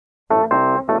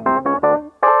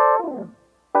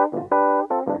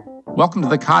Welcome to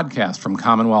the Codcast from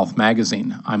Commonwealth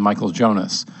Magazine. I'm Michael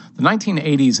Jonas. The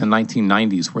 1980s and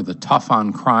 1990s were the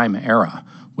tough-on-crime era,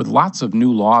 with lots of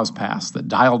new laws passed that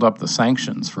dialed up the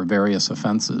sanctions for various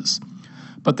offenses.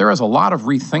 But there is a lot of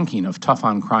rethinking of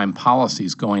tough-on-crime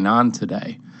policies going on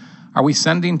today. Are we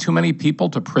sending too many people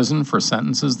to prison for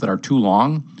sentences that are too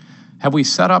long? Have we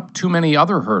set up too many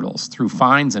other hurdles through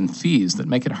fines and fees that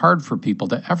make it hard for people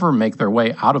to ever make their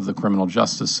way out of the criminal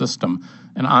justice system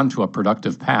and onto a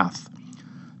productive path?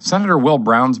 Senator Will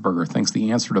Brownsberger thinks the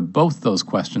answer to both those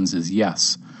questions is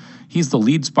yes. He's the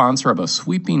lead sponsor of a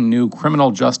sweeping new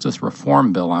criminal justice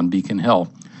reform bill on Beacon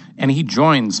Hill, and he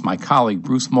joins my colleague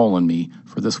Bruce Moll and me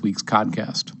for this week's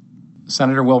Codcast.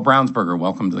 Senator Will Brownsberger,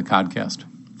 welcome to the Codcast.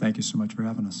 Thank you so much for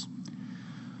having us.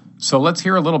 So let's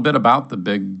hear a little bit about the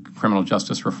big criminal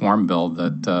justice reform bill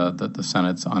that the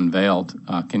Senate's unveiled.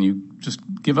 Can you just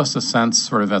give us a sense,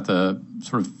 sort of at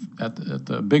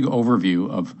the big overview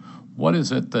of what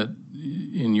is it that,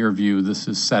 in your view, this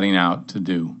is setting out to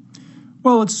do?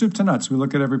 Well, it's soup to nuts. We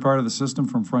look at every part of the system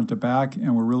from front to back,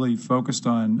 and we're really focused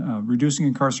on reducing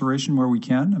incarceration where we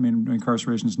can. I mean,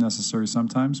 incarceration is necessary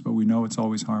sometimes, but we know it's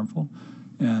always harmful.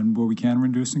 And where we can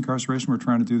reduce incarceration, we're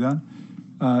trying to do that.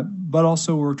 But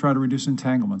also we're trying to reduce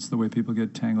entanglements, the way people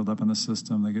get tangled up in the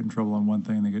system. They get in trouble on one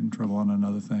thing, they get in trouble on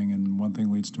another thing, and one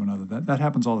thing leads to another. That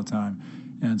happens all the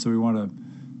time. And so we want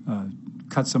to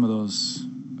cut some of those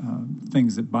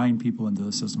things that bind people into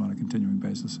the system on a continuing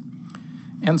basis.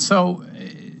 And so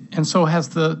has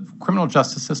the criminal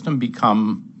justice system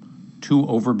become too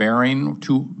overbearing,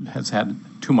 has had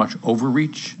too much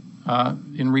overreach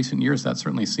in recent years? That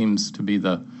certainly seems to be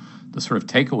the sort of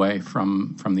takeaway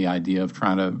from the idea of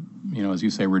trying to, as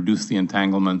you say, reduce the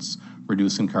entanglements,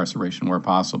 reduce incarceration where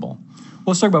possible.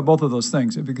 Well, let's talk about both of those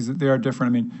things because they are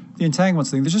different. I mean, the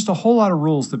entanglements thing, there's just a whole lot of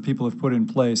rules that people have put in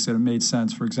place that have made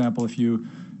sense. For example, if you,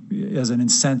 as an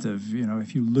incentive,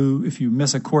 if you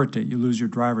miss a court date, you lose your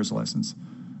driver's license.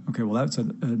 Okay, well, that's a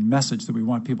message that we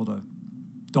want people to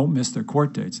don't miss their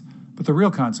court dates. But the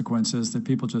real consequence is that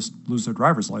people just lose their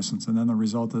driver's license, and then the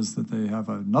result is that they have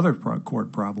another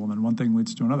court problem, and one thing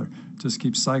leads to another. It just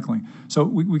keeps cycling. So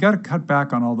we got to cut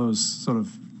back on all those sort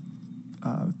of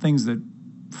things that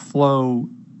flow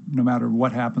no matter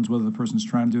what happens, whether the person's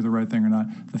trying to do the right thing or not.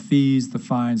 The fees, the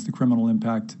fines, the criminal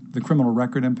impact, the criminal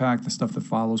record impact, the stuff that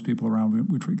follows people around.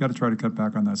 We got to try to cut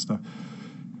back on that stuff.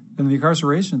 And the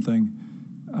incarceration thing,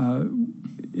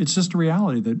 it's just a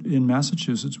reality that in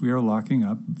Massachusetts, we are locking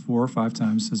up 4 or 5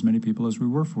 times as many people as we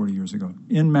were 40 years ago.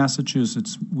 In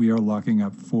Massachusetts, we are locking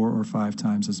up 4 or 5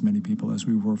 times as many people as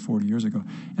we were 40 years ago.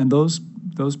 And those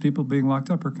people being locked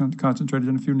up are concentrated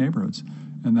in a few neighborhoods.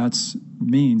 And that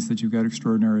means that you got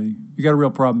a real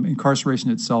problem.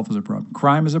 Incarceration itself is a problem.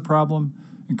 Crime is a problem.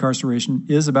 Incarceration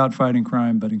is about fighting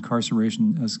crime, but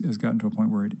incarceration has gotten to a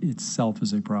point where it itself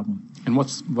is a problem. And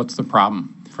what's the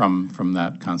problem from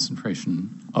that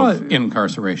concentration of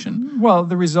incarceration? Well,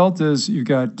 the result is you've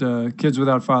got kids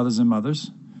without fathers and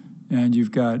mothers, and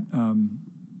you've got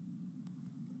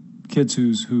kids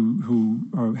who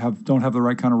don't have the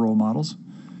right kind of role models,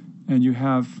 and you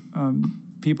have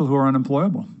people who are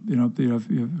unemployable.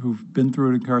 Who've been through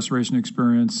an incarceration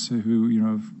experience, who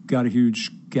have got a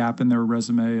huge gap in their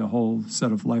resume, a whole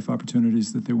set of life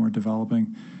opportunities that they weren't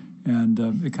developing, and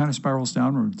it kind of spirals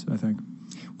downwards, I think.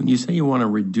 When you say you want to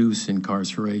reduce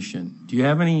incarceration, do you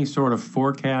have any sort of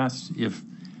forecast? If,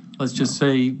 let's just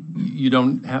say, you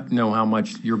don't know how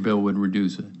much your bill would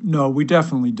reduce it. No, we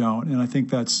definitely don't, and I think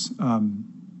that's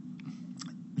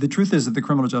the truth is that the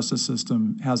criminal justice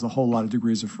system has a whole lot of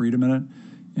degrees of freedom in it,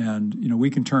 and we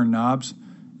can turn knobs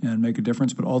and make a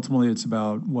difference, but ultimately it's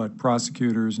about what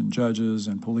prosecutors and judges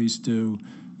and police do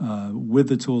with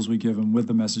the tools we give them, with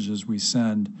the messages we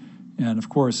send, and of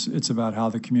course it's about how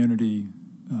the community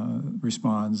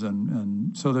responds,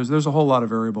 and so there's a whole lot of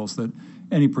variables that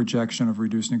any projection of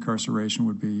reduced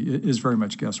incarceration is very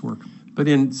much guesswork. But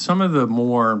in some of the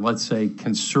more, let's say,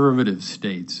 conservative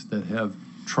states that have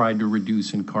tried to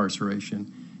reduce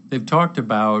incarceration, they've talked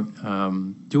about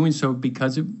doing so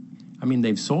because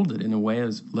they've sold it in a way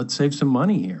as, let's save some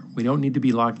money here. We don't need to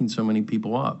be locking so many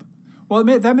people up. Well,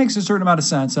 that makes a certain amount of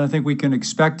sense, and I think we can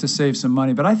expect to save some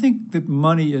money. But I think that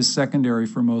money is secondary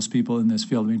for most people in this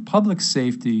field. Public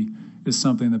safety is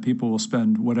something that people will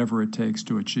spend whatever it takes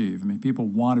to achieve. People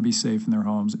want to be safe in their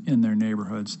homes, in their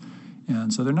neighborhoods.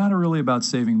 And so they're not really about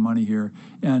saving money here.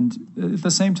 And at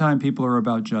the same time, people are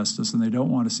about justice, and they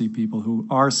don't want to see people who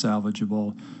are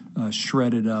salvageable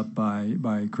shredded up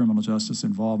by criminal justice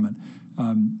involvement.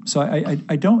 So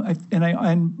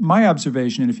my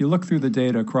observation, and if you look through the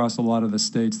data across a lot of the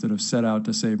states that have set out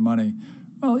to save money,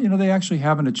 well, they actually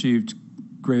haven't achieved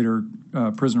greater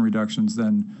prison reductions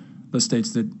than the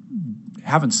states that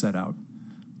haven't set out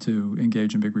to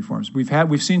engage in big reforms.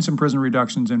 We've seen some prison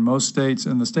reductions in most states,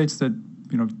 and the states that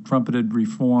trumpeted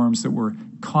reforms that were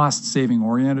cost-saving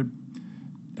oriented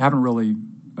haven't really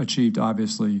achieved,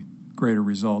 obviously, greater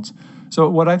results. So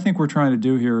what I think we're trying to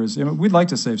do here is, we'd like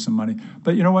to save some money,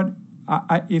 but you know what?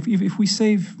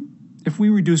 If we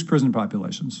reduce prison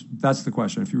populations, that's the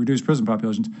question. If you reduce prison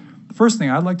populations, the first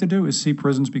thing I'd like to do is see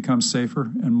prisons become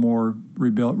safer and more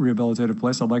rehabilitative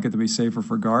place. I'd like it to be safer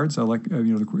for guards. I like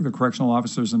the correctional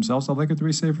officers themselves. I'd like it to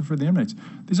be safer for the inmates.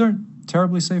 These aren't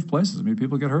terribly safe places. I mean,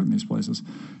 people get hurt in these places,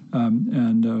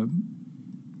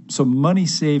 so money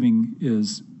saving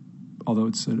is, although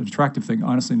it's an attractive thing,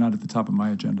 honestly not at the top of my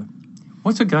agenda.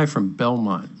 What's a guy from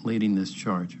Belmont leading this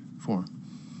charge for?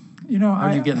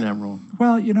 How'd you get in that role?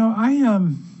 Well,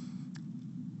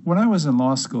 when I was in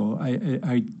law school,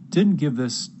 I didn't give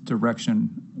this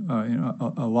direction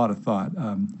a lot of thought.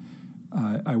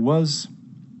 I was,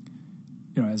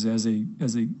 as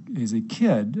a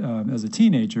kid, as a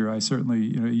teenager, I certainly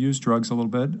used drugs a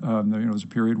little bit. There was a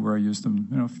period where I used them,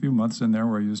 a few months in there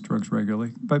where I used drugs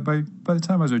regularly. But by the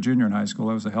time I was a junior in high school,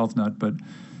 I was a health nut. But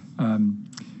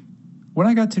when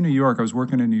I got to New York, I was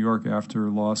working in New York after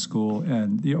law school,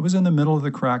 and I was in the middle of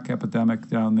the crack epidemic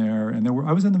down there. And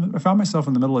I found myself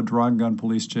in the middle of drawn gun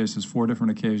police chases 4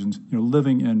 different occasions.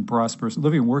 Living and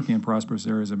working in prosperous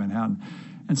areas of Manhattan,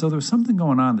 and so there was something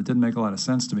going on that didn't make a lot of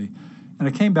sense to me. And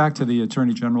I came back to the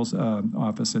Attorney General's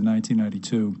office in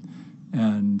 1992,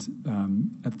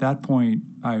 and at that point,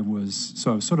 I was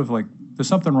sort of like, there's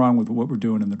something wrong with what we're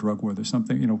doing in the drug war. There's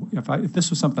something, if this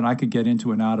was something I could get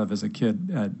into and out of as a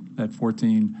kid at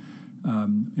 14,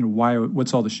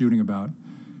 what's all the shooting about?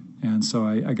 And so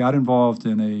I got involved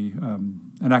in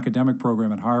an academic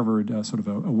program at Harvard, sort of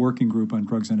a working group on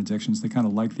drugs and addictions. They kind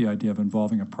of liked the idea of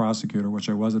involving a prosecutor, which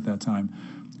I was at that time,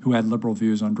 who had liberal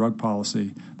views on drug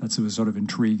policy. It was sort of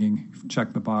intriguing,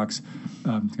 check the box,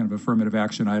 kind of affirmative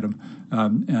action item.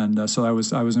 So I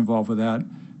was involved with that.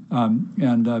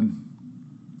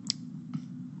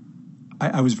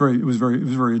 It was a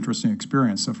very interesting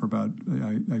experience. So for about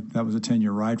that was a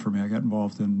 10-year ride for me. I got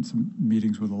involved in some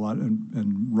meetings with a lot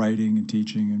and writing and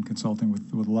teaching and consulting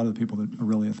with a lot of the people that are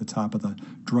really at the top of the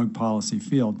drug policy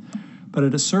field. But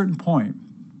at a certain point,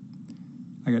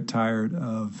 I got tired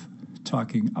of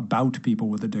talking about people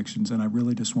with addictions, and I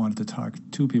really just wanted to talk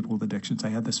to people with addictions. I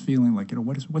had this feeling like,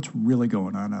 what's really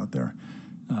going on out there?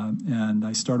 And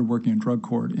I started working in drug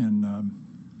court in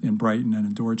Brighton and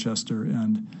in Dorchester,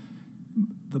 and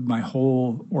my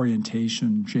whole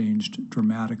orientation changed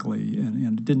dramatically,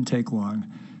 and it didn't take long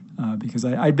because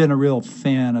I'd been a real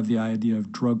fan of the idea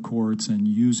of drug courts and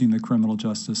using the criminal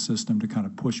justice system to kind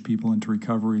of push people into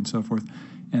recovery and so forth.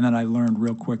 And then I learned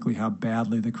real quickly how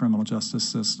badly the criminal justice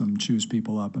system chews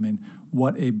people up. I mean,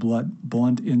 what a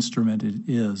blunt instrument it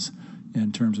is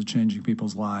in terms of changing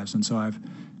people's lives. And so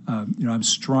I'm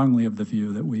strongly of the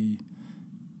view that we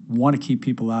want to keep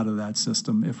people out of that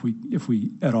system if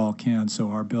we at all can. So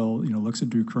our bill, looks at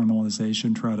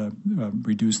decriminalization, try to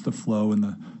reduce the flow in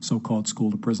the so-called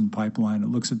school-to-prison pipeline. It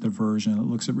looks at diversion. It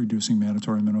looks at reducing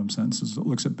mandatory minimum sentences. It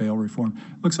looks at bail reform.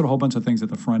 It looks at a whole bunch of things at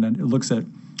the front end. It looks at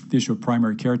the issue of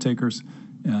primary caretakers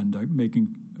and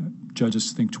making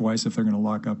judges think twice if they're going to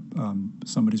lock up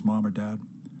somebody's mom or dad.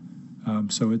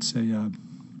 So it's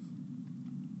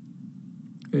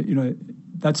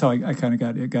that's how I kind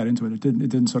of got into it. It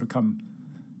didn't sort of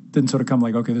come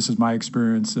like, okay, this is my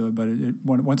experience. But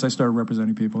once I started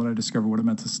representing people and I discovered what it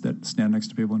meant to stand next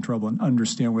to people in trouble and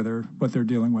understand what they're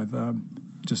dealing with,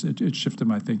 it shifted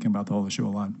my thinking about the whole issue a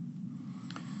lot.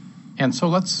 And so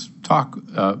let's talk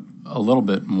a little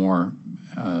bit more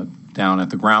down at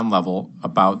the ground level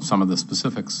about some of the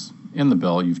specifics in the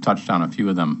bill. You've touched on a few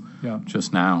of them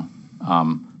just now.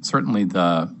 Certainly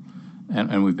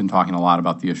and we've been talking a lot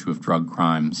about the issue of drug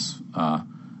crimes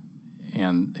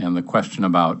and the question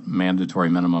about mandatory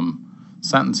minimum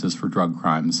sentences for drug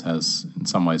crimes has in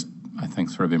some ways, I think,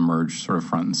 sort of emerged sort of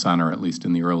front and center, at least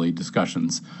in the early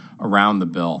discussions around the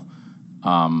bill.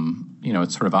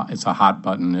 It's a hot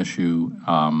button issue.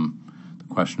 The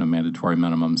question of mandatory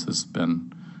minimums has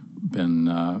been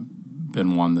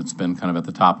one that's been kind of at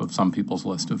the top of some people's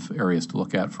list of areas to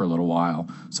look at for a little while.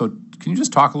 So can you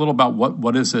just talk a little about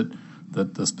what is it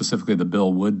that specifically the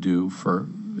bill would do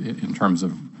in terms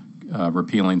of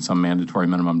repealing some mandatory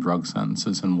minimum drug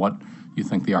sentences, and what you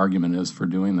think the argument is for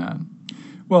doing that?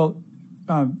 Well,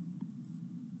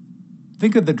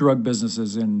 think of the drug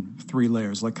businesses in 3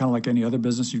 layers, kind of like any other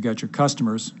business. You've got your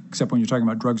customers, except when you're talking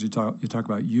about drugs, you talk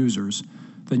about users.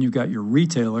 Then you've got your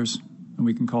retailers, and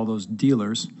we can call those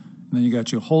dealers. And then you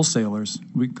got your wholesalers.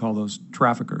 We call those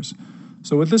traffickers.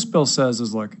 So what this bill says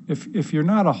is, look, if you're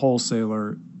not a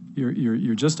wholesaler,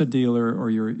 you're just a dealer, or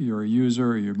you're a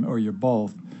user, or you're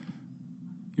both.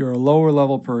 You're a lower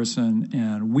level person,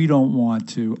 and we don't want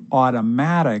to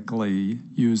automatically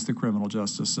use the criminal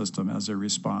justice system as a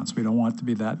response. We don't want to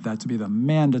be that to be the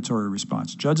mandatory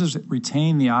response. Judges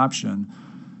retain the option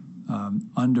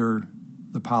under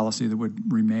the policy that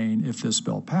would remain if this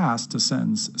bill passed to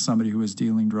sentence somebody who is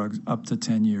dealing drugs up to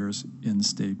 10 years in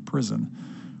state prison,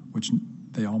 which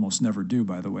they almost never do,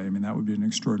 by the way. I mean, that would be an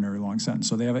extraordinarily long sentence.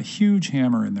 So they have a huge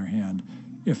hammer in their hand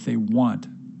if they want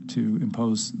to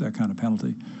impose that kind of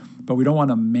penalty. But we don't want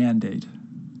to mandate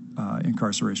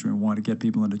incarceration. We want to get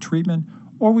people into treatment,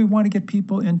 or we want to get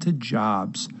people into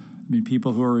jobs. I mean,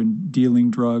 people who are dealing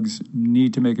drugs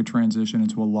need to make a transition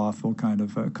into a lawful kind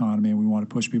of economy, and we want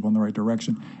to push people in the right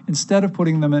direction instead of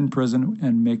putting them in prison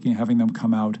and having them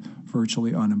come out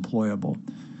virtually unemployable.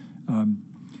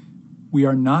 We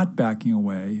are not backing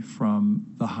away from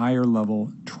the higher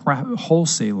level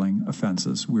wholesaling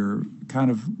offenses. We're kind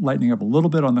of lightening up a little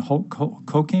bit on the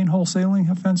cocaine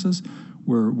wholesaling offenses.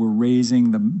 We're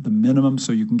raising the minimum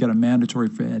so you can get a mandatory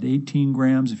at 18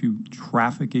 grams. If you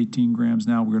traffic 18 grams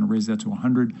now, we're going to raise that to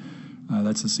 100.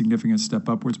 That's a significant step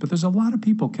upwards. But there's a lot of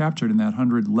people captured in that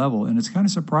 100 level, and it's kind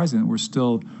of surprising that we're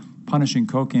still punishing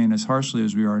cocaine as harshly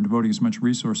as we are and devoting as much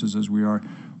resources as we are,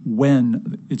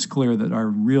 when it's clear that our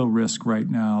real risk right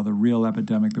now, the real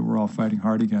epidemic that we're all fighting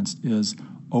hard against, is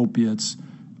opiates,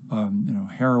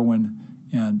 heroin,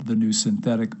 and the new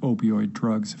synthetic opioid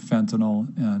drugs,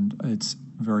 fentanyl, and its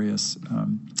various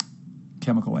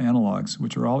chemical analogs,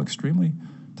 which are all extremely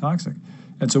toxic.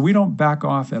 And so we don't back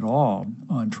off at all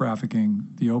on trafficking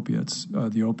the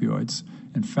opioids.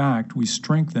 In fact, we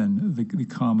strengthen the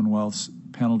Commonwealth's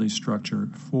penalty structure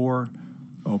for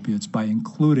opiates by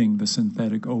including the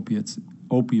synthetic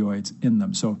opioids in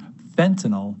them. So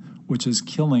fentanyl, which is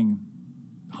killing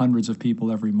hundreds of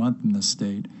people every month in this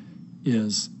state,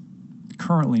 is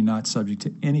currently not subject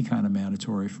to any kind of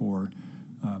mandatory for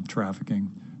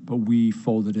trafficking, but we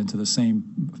fold it into the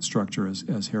same structure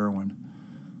as heroin.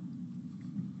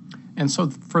 And so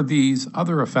for these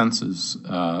other offenses,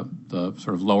 the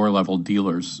sort of lower-level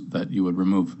dealers that you would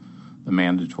remove the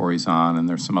mandatories on, and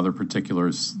there's some other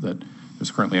particulars that there's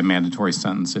currently a mandatory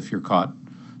sentence if you're caught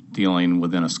dealing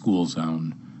within a school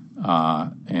zone,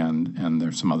 and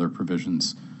there's some other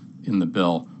provisions in the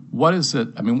bill. What is it?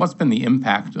 I mean, what's been the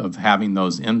impact of having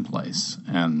those in place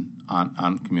and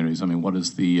on communities? I mean, what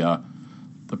is the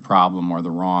problem or the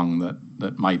wrong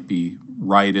that might be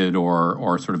righted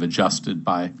or sort of adjusted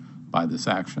by this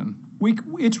action?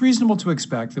 It's reasonable to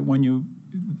expect that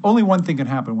only one thing can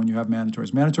happen when you have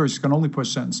mandatories. Mandatories can only push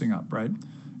sentencing up, right?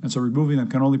 And so removing them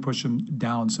can only push them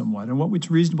down somewhat. And what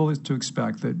it's reasonable is to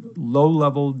expect that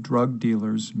low-level drug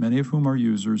dealers, many of whom are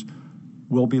users,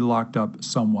 will be locked up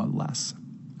somewhat less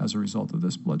as a result of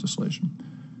this legislation.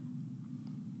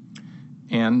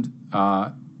 And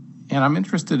I'm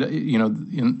interested,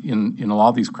 in a lot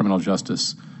of these criminal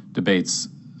justice debates.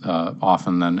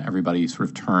 Often then everybody sort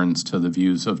of turns to the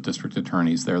views of district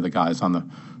attorneys. They're the guys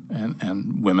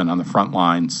and women on the front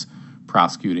lines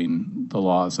prosecuting the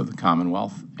laws of the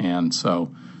Commonwealth. And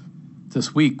so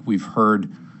this week we've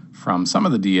heard from some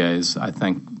of the DAs, I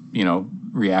think,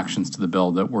 reactions to the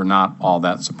bill that were not all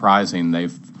that surprising.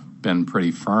 They've been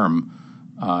pretty firm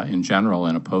in general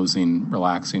in opposing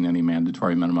relaxing any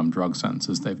mandatory minimum drug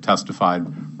sentences. They've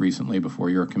testified recently before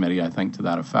your committee, I think, to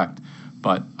that effect.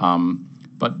 But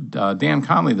Dan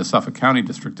Conley, the Suffolk County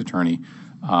District Attorney,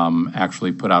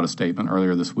 actually put out a statement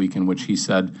earlier this week in which he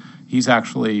said he's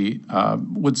actually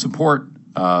would support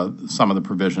some of the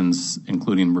provisions,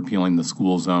 including repealing the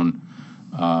school zone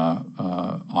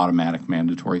automatic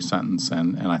mandatory sentence,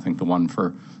 and I think the one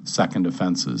for second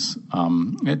offenses.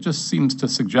 It just seems to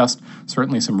suggest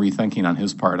certainly some rethinking on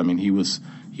his part. I mean, he was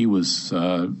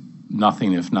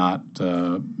nothing if not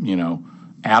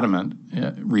adamant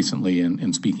recently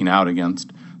in speaking out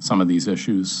against some of these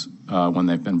issues when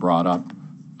they've been brought up.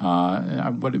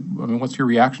 What's your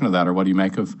reaction to that, or what do you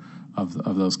make of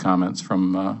those comments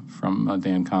from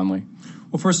Dan Conley?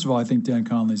 Well, first of all, I think Dan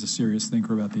Conley is a serious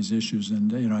thinker about these issues,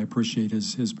 and I appreciate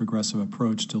his progressive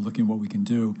approach to looking at what we can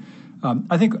do.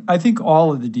 I think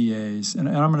all of the DAs, and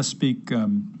I'm going to speak,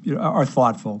 are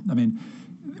thoughtful. I mean,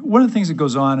 one of the things that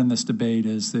goes on in this debate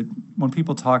is that when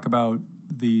people talk about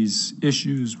these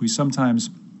issues, we sometimes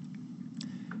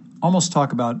almost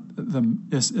talk about them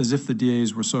as if the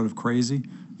DAs were sort of crazy,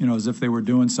 as if they were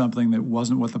doing something that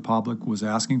wasn't what the public was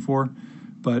asking for.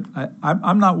 But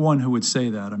I'm not one who would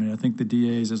say that. I mean, I think the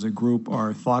DAs as a group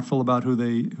are thoughtful about who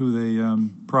they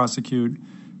prosecute,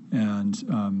 and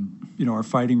are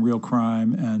fighting real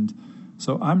crime. And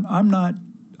so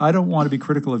I don't want to be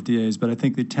critical of DAs, but I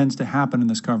think it tends to happen in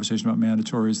this conversation about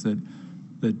mandatories that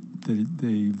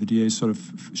the DAs sort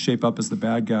of shape up as the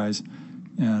bad guys,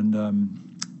 and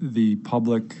the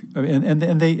public,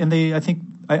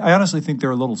 I honestly think they're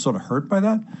a little sort of hurt by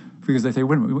that, because they say,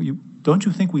 wait a minute, don't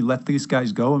you think we let these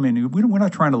guys go? I mean, we're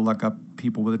not trying to lock up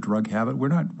people with a drug habit. We're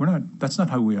not. That's not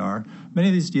how we are. Many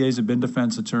of these DAs have been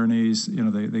defense attorneys.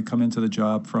 They come into the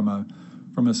job from a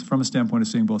standpoint of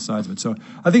seeing both sides of it. So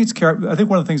I think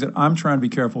one of the things that I'm trying to be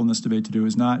careful in this debate to do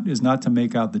is not to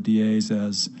make out the DAs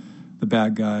as the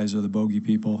bad guys or the bogey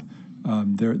people.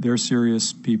 They're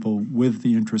serious people with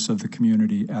the interests of the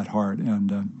community at heart,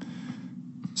 and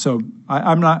so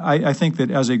I think that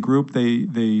as a group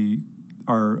they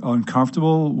are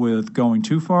uncomfortable with going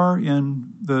too far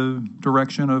in the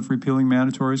direction of repealing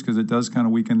mandatories, because it does kind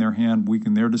of weaken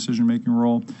their decision-making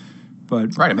role.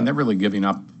 But right, I mean, they're really giving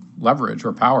up leverage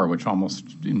or power, which almost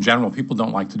in general people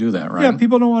don't like to do that, right? Yeah,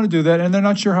 people don't want to do that, and they're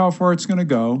not sure how far it's going to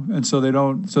go, and so they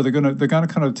don't. So they're going to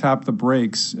kind of tap the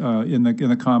brakes in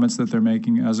the comments that they're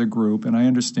making as a group, and I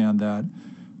understand that.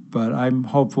 But I'm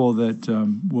hopeful that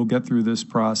we'll get through this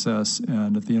process,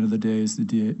 and at the end of the day,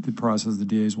 the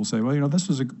DAs will say, well, this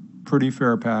was a pretty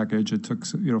fair package. It took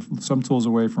some tools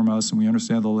away from us, and we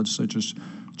understand the legislature's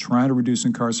trying to reduce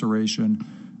incarceration,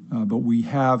 but we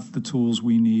have the tools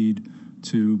we need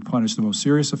to punish the most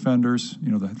serious offenders,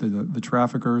 the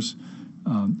traffickers,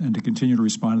 and to continue to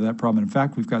respond to that problem. And in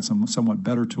fact, we've got some somewhat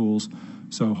better tools.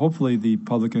 So hopefully the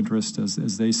public interest,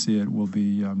 as they see it, will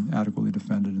be adequately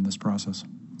defended in this process.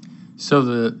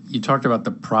 So you talked about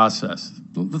the process.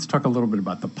 Let's talk a little bit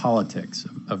about the politics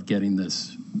of getting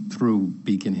this through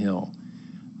Beacon Hill.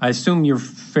 I assume you're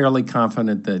fairly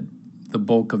confident that the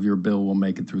bulk of your bill will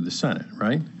make it through the Senate,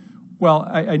 right? Well,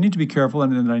 I need to be careful,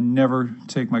 and I never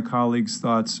take my colleagues'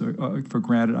 thoughts for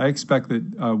granted. I expect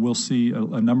that we'll see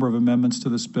a number of amendments to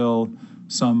this bill,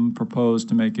 some proposed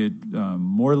to make it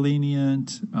more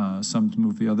lenient, some to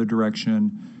move the other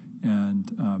direction.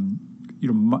 And,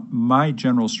 my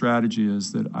general strategy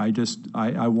is that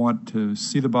I want to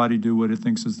see the body do what it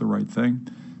thinks is the right thing.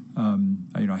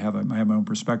 I have my own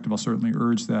perspective. I'll certainly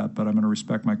urge that, but I'm going to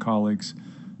respect my colleagues'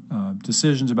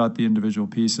 decisions about the individual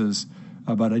pieces.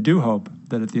 But I do hope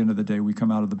that at the end of the day, we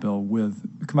come out of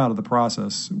the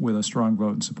process with a strong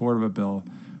vote in support of a bill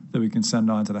that we can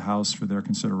send on to the House for their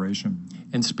consideration.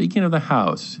 And speaking of the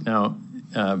House, now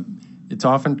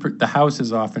the House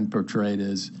is often portrayed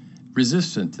as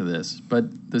resistant to this,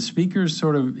 but the Speaker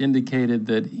sort of indicated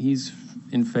that he's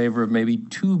in favor of maybe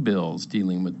two bills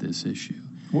dealing with this issue,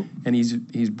 and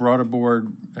he's brought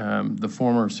aboard the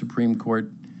former Supreme Court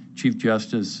Chief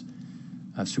Justice.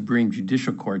 Supreme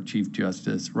Judicial Court Chief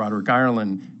Justice Roderick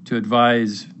Ireland to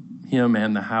advise him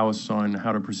and the House on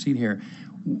how to proceed here.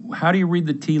 How do you read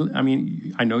the tea? I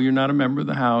mean, I know you're not a member of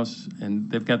the House, and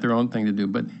they've got their own thing to do,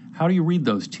 but how do you read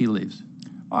those tea leaves?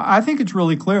 I think it's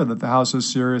really clear that the House is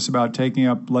serious about taking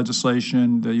up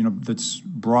legislation that's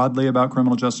broadly about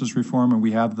criminal justice reform, and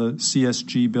we have the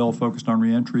CSG bill focused on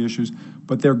reentry issues,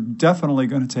 but they're definitely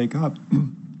going to take up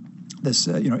this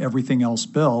everything else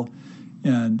bill.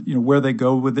 And where they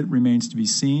go with it remains to be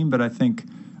seen, but I think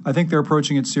they're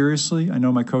approaching it seriously. I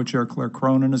know my co-chair Claire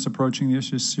Cronin is approaching the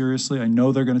issue seriously. I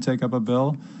know they're going to take up a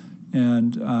bill,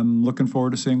 and I'm looking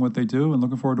forward to seeing what they do and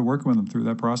looking forward to working with them through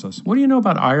that process. What do you know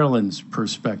about Ireland's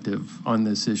perspective on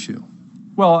this issue?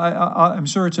 Well, I'm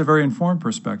sure it's a very informed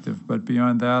perspective, but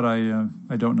beyond that,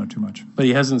 I don't know too much. But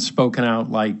he hasn't spoken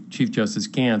out like Chief Justice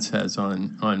Gantz has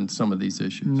on some of these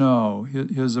issues. No,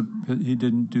 he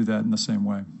didn't do that in the same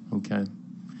way. Okay.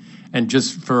 And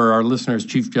just for our listeners,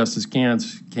 Chief Justice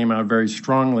Gantz came out very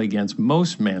strongly against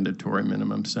most mandatory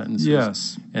minimum sentences.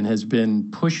 Yes. And has been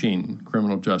pushing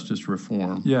criminal justice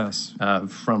reform. Yes.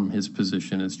 From his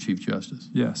position as Chief Justice.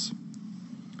 Yes.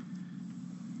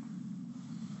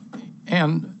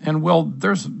 And Will,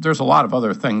 there's a lot of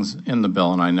other things in the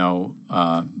bill, and I know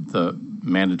the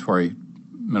mandatory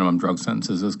minimum drug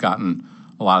sentences has gotten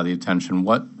a lot of the attention.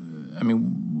 What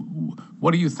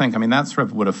do you think? I mean, that sort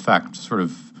of would affect sort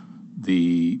of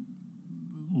the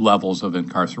levels of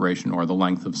incarceration or the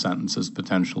length of sentences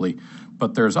potentially.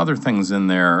 But there's other things in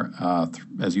there,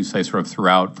 as you say, sort of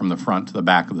throughout from the front to the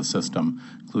back of the system,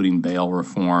 including bail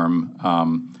reform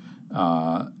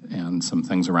and some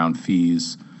things around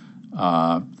fees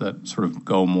that sort of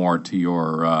go more to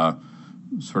your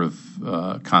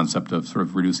concept of sort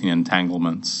of reducing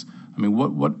entanglements. I mean,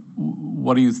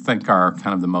 what do you think are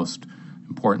kind of the most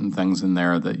important things in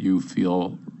there that you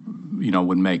feel,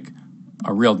 would make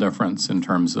a real difference in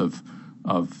terms of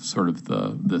of sort of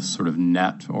this sort of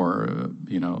net or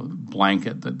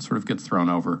blanket that sort of gets thrown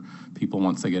over people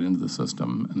once they get into the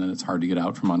system, and then it's hard to get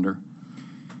out from under?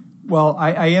 Well,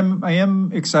 I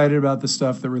am excited about the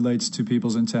stuff that relates to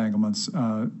people's entanglements.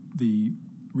 The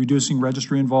reducing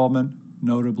registry involvement,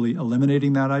 notably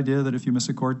eliminating that idea that if you miss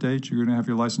a court date, you're going to have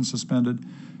your license suspended.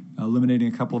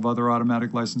 Eliminating a couple of other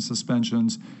automatic license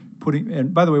suspensions.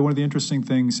 And by the way, one of the interesting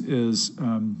things is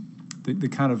the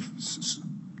kind of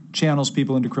channels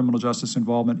people into criminal justice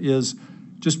involvement is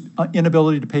just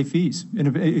inability to pay fees,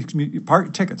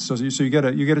 tickets. So you get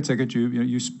a ticket.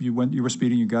 You were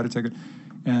speeding. You got a ticket,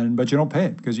 but you don't pay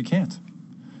it because you can't.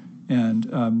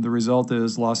 And the result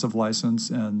is loss of license,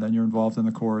 and then you're involved in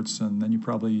the courts, and then you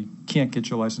probably can't get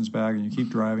your license back, and you keep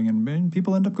driving, and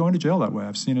people end up going to jail that way.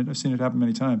 I've seen it happen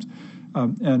many times.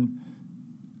 And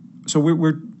so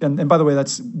and by the way,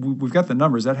 we've got the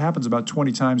numbers. That happens about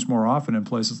 20 times more often in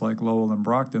places like Lowell and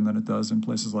Brockton than it does in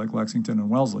places like Lexington and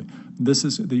Wellesley. This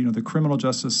is the criminal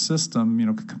justice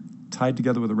system, tied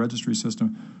together with the registry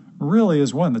system, really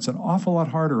is one that's an awful lot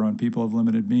harder on people of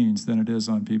limited means than it is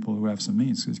on people who have some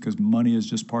means, because money is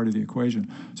just part of the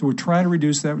equation. So we're trying to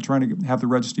reduce that. We're trying to have the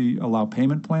registry allow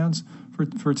payment plans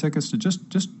for tickets to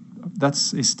just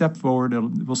that's a step forward.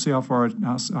 We'll see how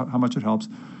much it helps.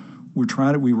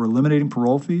 We were eliminating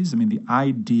parole fees. I mean, the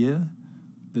idea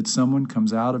that someone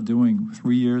comes out of doing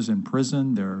 3 years in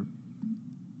prison, they're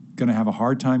going to have a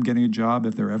hard time getting a job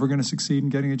if they're ever going to succeed in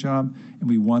getting a job, and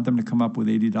we want them to come up with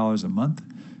 $80 a month.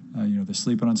 They're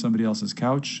sleeping on somebody else's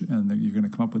couch, and you're going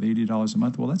to come up with $80 a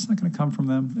month. Well, that's not going to come from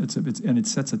them. It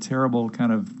sets a terrible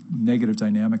kind of negative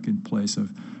dynamic in place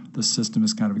of the system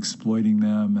is kind of exploiting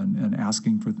them and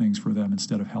asking for things for them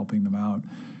instead of helping them out.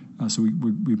 So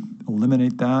we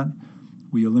eliminate that.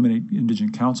 We eliminate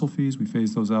indigent counsel fees. We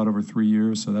phase those out over 3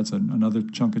 years, so that's another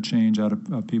chunk of change out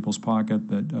of people's pocket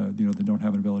that that don't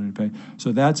have an ability to pay.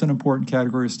 So that's an important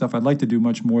category of stuff. I'd like to do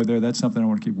much more there. That's something I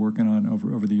want to keep working on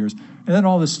over the years. And then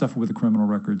all this stuff with the criminal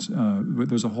records.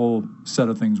 There's a whole set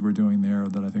of things we're doing there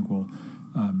that I think will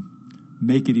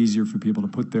make it easier for people to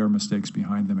put their mistakes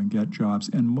behind them and get jobs,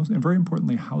 and very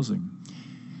importantly, housing.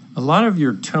 A lot of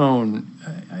your tone,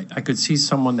 I could see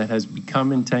someone that has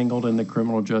become entangled in the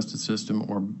criminal justice system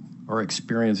or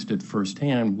experienced it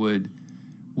firsthand would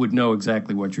know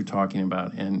exactly what you're talking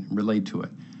about and relate to it.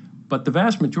 But the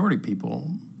vast majority of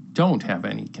people don't have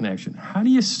any connection. How do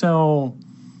you sell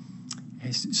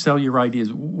your ideas?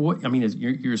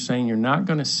 You're saying you're not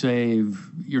going to save.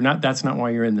 That's not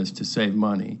why you're in this, to save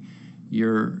money.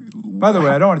 By the way,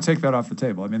 I don't want to take that off the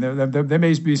table. I mean, there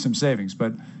may be some savings,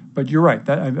 but you're right.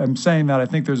 I'm saying that I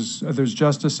think there's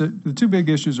justice. The two big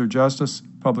issues are justice,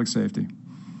 public safety.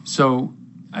 So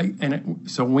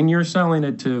when you're selling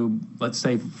it to, let's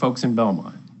say, folks in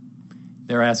Belmont,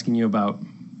 they're asking you about,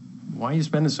 why are you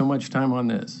spending so much time on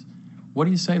this? What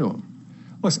do you say to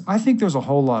them? Listen, I think there's a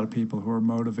whole lot of people who are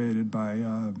motivated by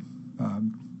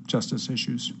justice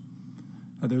issues.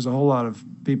 There's a whole lot of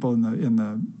people in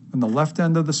the left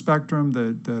end of the spectrum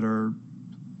that are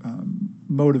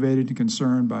motivated and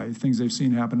concerned by things they've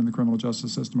seen happen in the criminal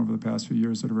justice system over the past few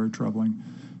years that are very troubling,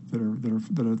 that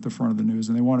are at the front of the news,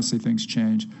 and they want to see things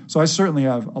change. So I certainly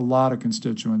have a lot of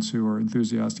constituents who are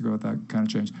enthusiastic about that kind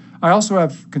of change. I also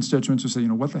have constituents who say,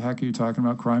 what the heck are you talking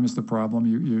about? Crime is the problem.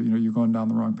 You're going down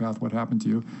the wrong path. What happened to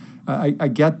you? I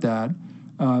get that,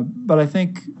 but I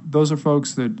think those are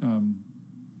folks that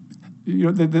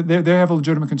they have a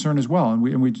legitimate concern as well,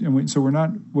 and so we're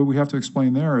not. What we have to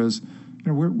explain there is,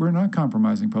 we're not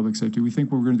compromising public safety. We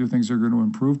think we're going to do things that are going to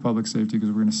improve public safety because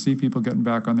we're going to see people getting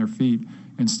back on their feet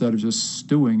instead of just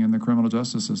stewing in the criminal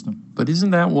justice system. But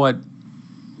isn't that what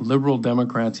liberal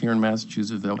Democrats here in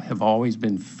Massachusetts have always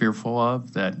been fearful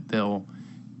of, that they'll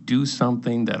do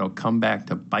something that'll come back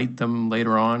to bite them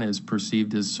later on as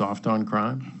perceived as soft on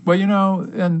crime? Well,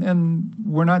 and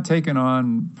we're not taking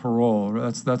on parole.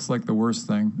 That's like the worst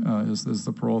thing is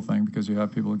the parole thing, because you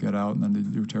have people who get out and then they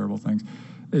do terrible things.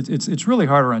 It's really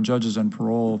harder on judges and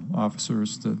parole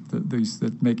officers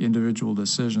that make individual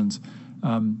decisions.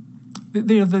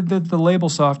 The label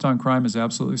soft on crime is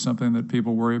absolutely something that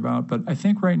people worry about, but I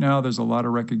think right now there's a lot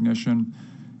of recognition.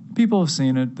 People have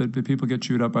seen it, that people get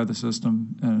chewed up by the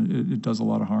system, and it does a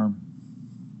lot of harm.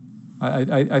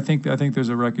 I think there's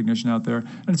a recognition out there,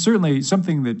 and it's certainly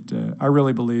something that I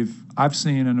really believe I've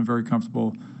seen and am very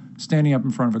comfortable standing up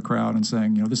in front of a crowd and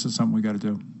saying, this is something we got to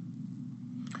do.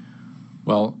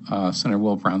 Well, Senator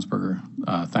Will Brownsberger,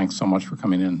 thanks so much for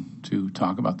coming in to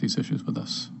talk about these issues with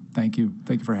us. Thank you.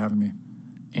 Thank you for having me.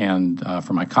 And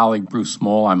for my colleague Bruce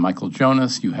Moll, I'm Michael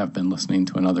Jonas. You have been listening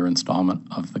to another installment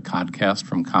of the Codcast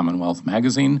from Commonwealth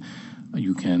Magazine.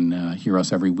 You can hear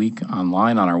us every week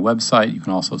online on our website. You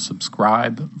can also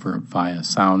subscribe via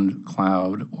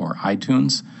SoundCloud or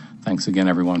iTunes. Thanks again,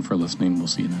 everyone, for listening. We'll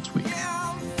see you next week.